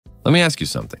Let me ask you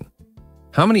something.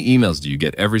 How many emails do you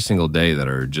get every single day that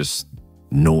are just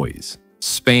noise,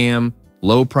 spam,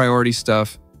 low priority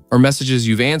stuff, or messages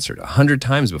you've answered 100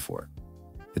 times before?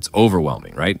 It's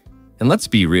overwhelming, right? And let's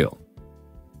be real.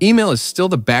 Email is still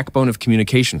the backbone of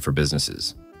communication for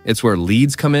businesses. It's where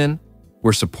leads come in,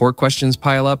 where support questions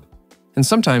pile up, and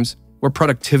sometimes where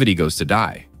productivity goes to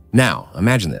die. Now,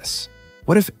 imagine this.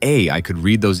 What if AI could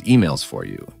read those emails for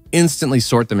you, instantly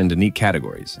sort them into neat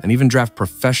categories, and even draft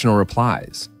professional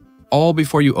replies, all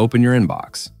before you open your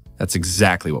inbox? That's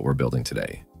exactly what we're building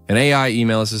today. An AI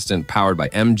email assistant powered by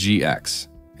MGX.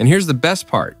 And here's the best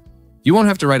part. You won't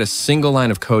have to write a single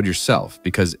line of code yourself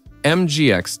because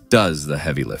MGX does the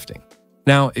heavy lifting.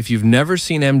 Now, if you've never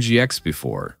seen MGX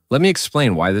before, let me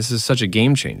explain why this is such a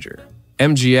game changer.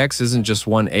 MGX isn't just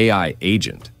one AI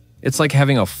agent. It's like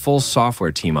having a full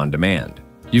software team on demand.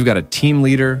 You've got a team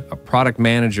leader, a product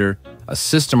manager, a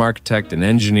system architect, an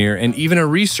engineer, and even a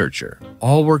researcher,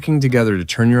 all working together to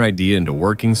turn your idea into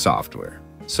working software.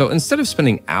 So instead of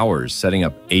spending hours setting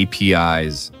up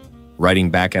APIs,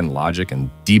 writing back-end logic, and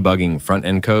debugging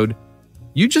front-end code,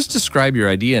 you just describe your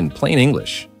idea in plain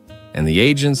English, and the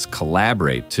agents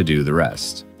collaborate to do the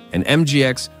rest. And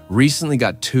MGX recently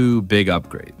got 2 big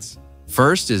upgrades.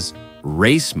 First is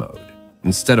race mode.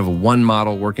 Instead of one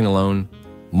model working alone,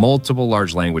 multiple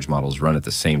large language models run at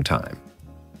the same time.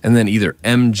 And then either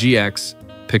MGX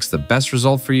picks the best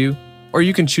result for you, or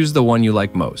you can choose the one you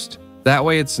like most. That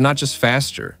way it's not just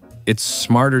faster, it's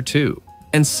smarter too.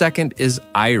 And second is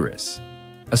Iris,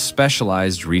 a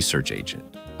specialized research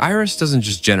agent. Iris doesn't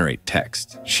just generate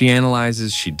text. She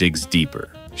analyzes, she digs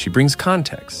deeper. She brings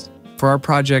context. For our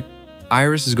project,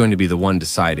 Iris is going to be the one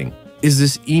deciding, is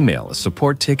this email a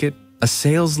support ticket, a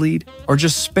sales lead, or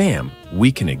just spam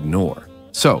we can ignore?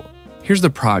 So, here's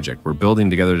the project we're building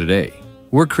together today.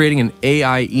 We're creating an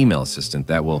AI email assistant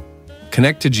that will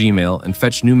connect to Gmail and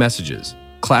fetch new messages,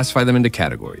 classify them into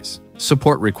categories,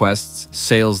 support requests,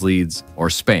 sales leads, or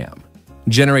spam,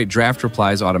 generate draft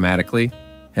replies automatically,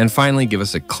 and finally give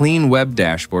us a clean web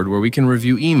dashboard where we can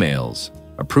review emails,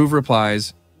 approve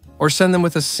replies, or send them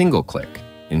with a single click.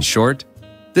 In short,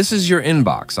 this is your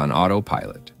inbox on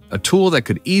autopilot, a tool that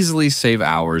could easily save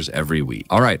hours every week.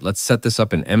 All right, let's set this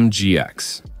up in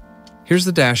MGX. Here's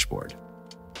the dashboard.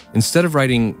 Instead of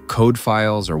writing code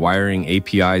files or wiring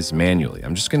APIs manually,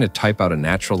 I'm just going to type out a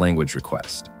natural language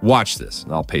request. Watch this,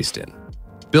 and I'll paste in.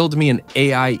 Build me an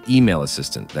AI email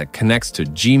assistant that connects to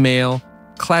Gmail,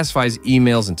 classifies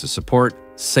emails into support,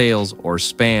 sales, or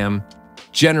spam,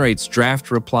 generates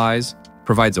draft replies,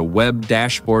 provides a web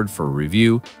dashboard for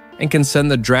review, and can send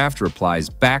the draft replies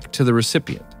back to the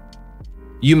recipient.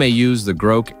 You may use the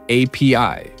Grok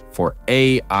API for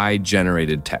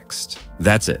AI-generated text.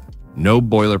 That's it. No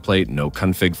boilerplate, no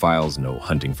config files, no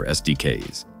hunting for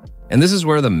SDKs. And this is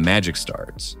where the magic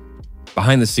starts.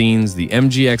 Behind the scenes, the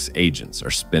MGX agents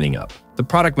are spinning up. The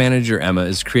product manager, Emma,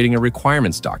 is creating a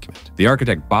requirements document. The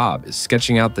architect, Bob, is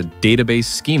sketching out the database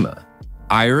schema.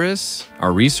 Iris,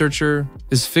 our researcher,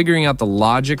 is figuring out the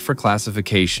logic for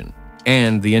classification.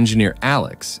 And the engineer,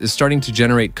 Alex, is starting to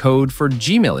generate code for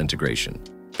Gmail integration,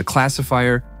 the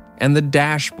classifier, and the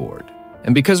dashboard.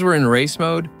 And because we're in race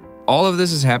mode, all of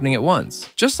this is happening at once,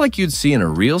 just like you'd see in a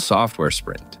real software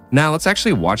sprint. Now let's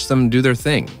actually watch them do their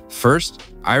thing. First,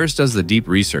 Iris does the deep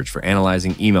research for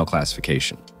analyzing email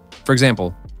classification. For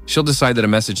example, she'll decide that a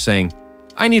message saying,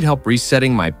 "I need help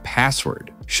resetting my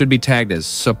password," should be tagged as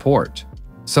support.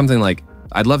 Something like,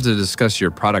 "I'd love to discuss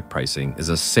your product pricing," is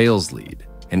a sales lead.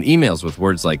 And emails with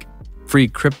words like "free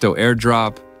crypto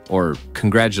airdrop" or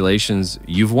 "congratulations,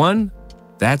 you've won,"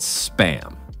 that's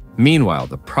spam. Meanwhile,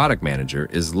 the product manager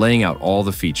is laying out all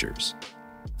the features.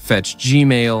 Fetch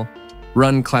Gmail,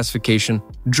 run classification,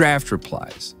 draft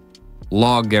replies,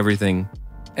 log everything,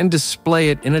 and display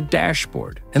it in a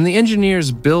dashboard. And the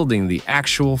engineer's building the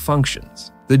actual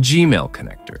functions, the Gmail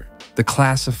connector, the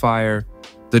classifier,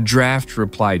 the draft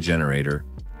reply generator,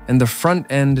 and the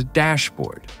front-end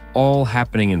dashboard, all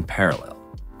happening in parallel.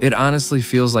 It honestly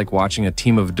feels like watching a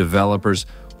team of developers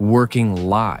working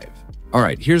live. All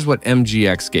right, here's what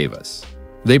MGX gave us.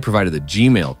 They provided the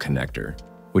Gmail connector,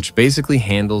 which basically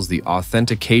handles the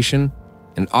authentication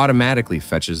and automatically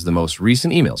fetches the most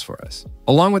recent emails for us.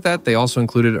 Along with that, they also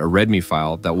included a README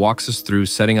file that walks us through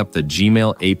setting up the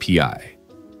Gmail API.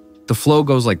 The flow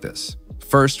goes like this.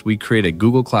 First, we create a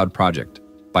Google Cloud project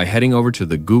by heading over to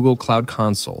the Google Cloud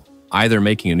Console, either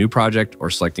making a new project or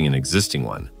selecting an existing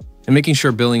one, and making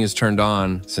sure billing is turned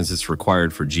on since it's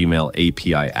required for Gmail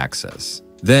API access.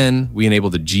 Then, we enable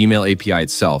the Gmail API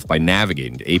itself by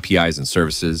navigating to APIs and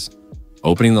services,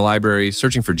 opening the library,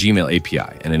 searching for Gmail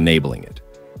API, and enabling it.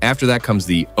 After that comes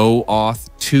the OAuth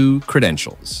 2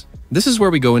 credentials. This is where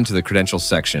we go into the credentials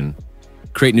section,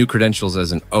 create new credentials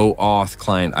as an OAuth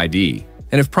client ID,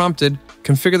 and if prompted,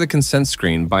 configure the consent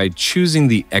screen by choosing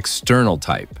the external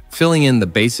type, filling in the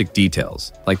basic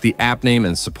details, like the app name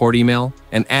and support email,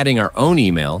 and adding our own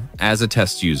email as a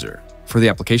test user. For the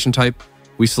application type,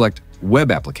 we select Web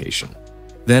Application.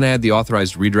 Then add the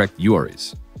authorized redirect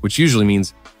URIs, which usually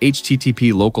means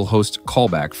HTTP localhost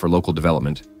callback for local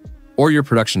development, or your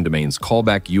production domain's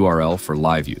callback URL for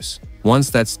live use. Once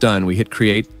that's done, we hit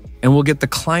Create, and we'll get the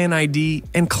client ID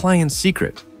and client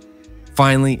secret.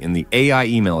 Finally, in the AI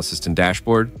Email Assistant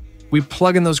dashboard, we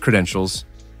plug in those credentials,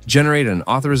 generate an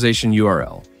authorization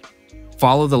URL,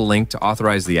 follow the link to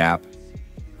authorize the app,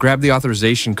 grab the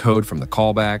authorization code from the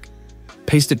callback,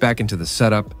 paste it back into the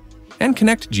setup, and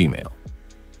connect to Gmail.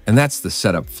 And that's the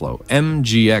setup flow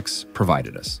MGX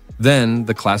provided us. Then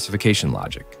the classification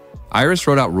logic. Iris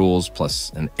wrote out rules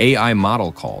plus an AI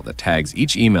model call that tags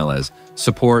each email as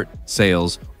support,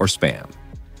 sales, or spam.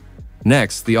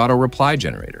 Next, the auto reply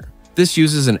generator. This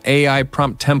uses an AI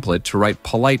prompt template to write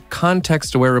polite,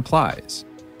 context-aware replies.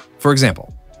 For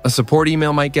example, a support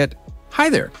email might get, "Hi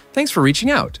there, thanks for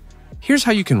reaching out. Here's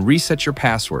how you can reset your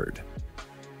password."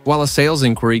 While a sales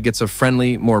inquiry gets a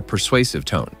friendly, more persuasive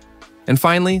tone. And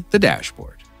finally, the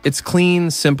dashboard. It's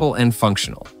clean, simple, and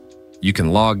functional. You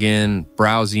can log in,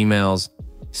 browse emails,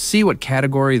 see what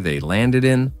category they landed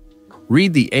in,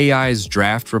 read the AI's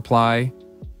draft reply,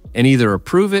 and either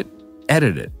approve it,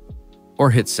 edit it,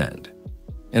 or hit send.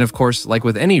 And of course, like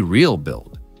with any real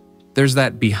build, there's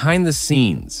that behind the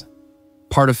scenes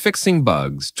part of fixing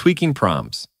bugs, tweaking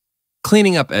prompts,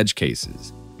 cleaning up edge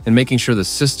cases, and making sure the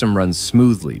system runs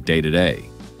smoothly day to day.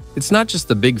 It's not just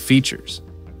the big features.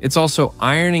 It's also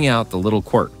ironing out the little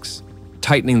quirks,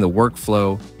 tightening the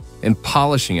workflow, and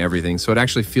polishing everything so it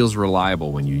actually feels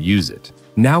reliable when you use it.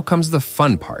 Now comes the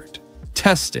fun part,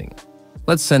 testing.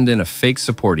 Let's send in a fake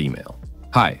support email.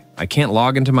 "Hi, I can't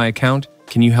log into my account.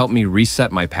 Can you help me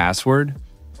reset my password?"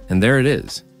 And there it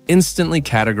is, instantly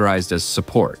categorized as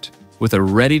support, with a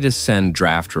ready-to-send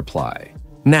draft reply.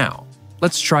 Now,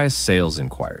 let's try a sales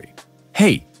inquiry.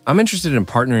 "Hey, I'm interested in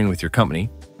partnering with your company.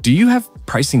 Do you have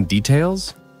pricing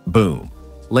details?" Boom.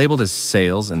 Labeled as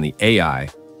sales, and the AI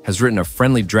has written a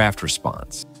friendly draft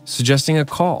response, suggesting a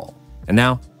call. And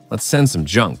now, let's send some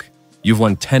junk. You've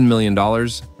won $10 million.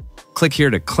 Click here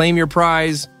to claim your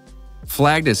prize.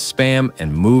 Flagged as spam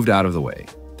and moved out of the way.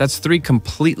 That's 3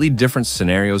 completely different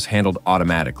scenarios handled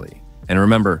automatically. And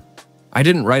remember, I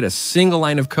didn't write a single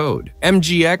line of code.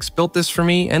 MGX built this for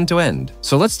me end to end.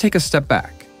 So let's take a step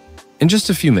back. In just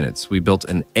a few minutes, we built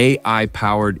an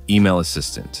AI-powered email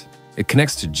assistant. It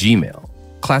connects to Gmail,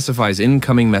 classifies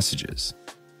incoming messages,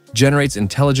 generates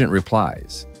intelligent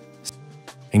replies,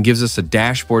 and gives us a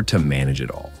dashboard to manage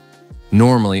it all.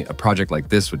 Normally, a project like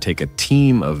this would take a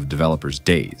team of developers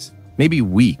days, maybe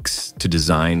weeks, to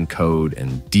design, code,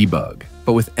 and debug.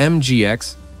 But with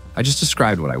MGX, I just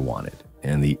described what I wanted,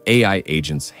 and the AI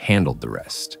agents handled the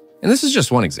rest. And this is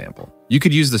just one example. You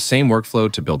could use the same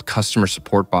workflow to build customer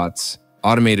support bots,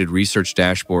 automated research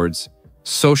dashboards,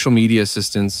 social media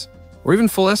assistants, or even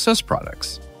full SS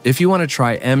products. If you want to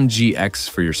try MGX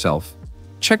for yourself,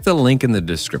 check the link in the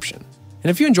description.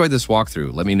 And if you enjoyed this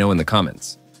walkthrough, let me know in the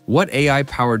comments. What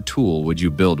AI-powered tool would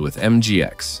you build with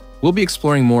MGX? We'll be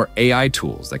exploring more AI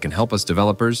tools that can help us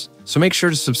developers, so make sure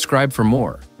to subscribe for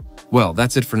more. Well,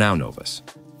 that's it for now, Novas.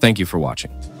 Thank you for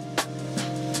watching.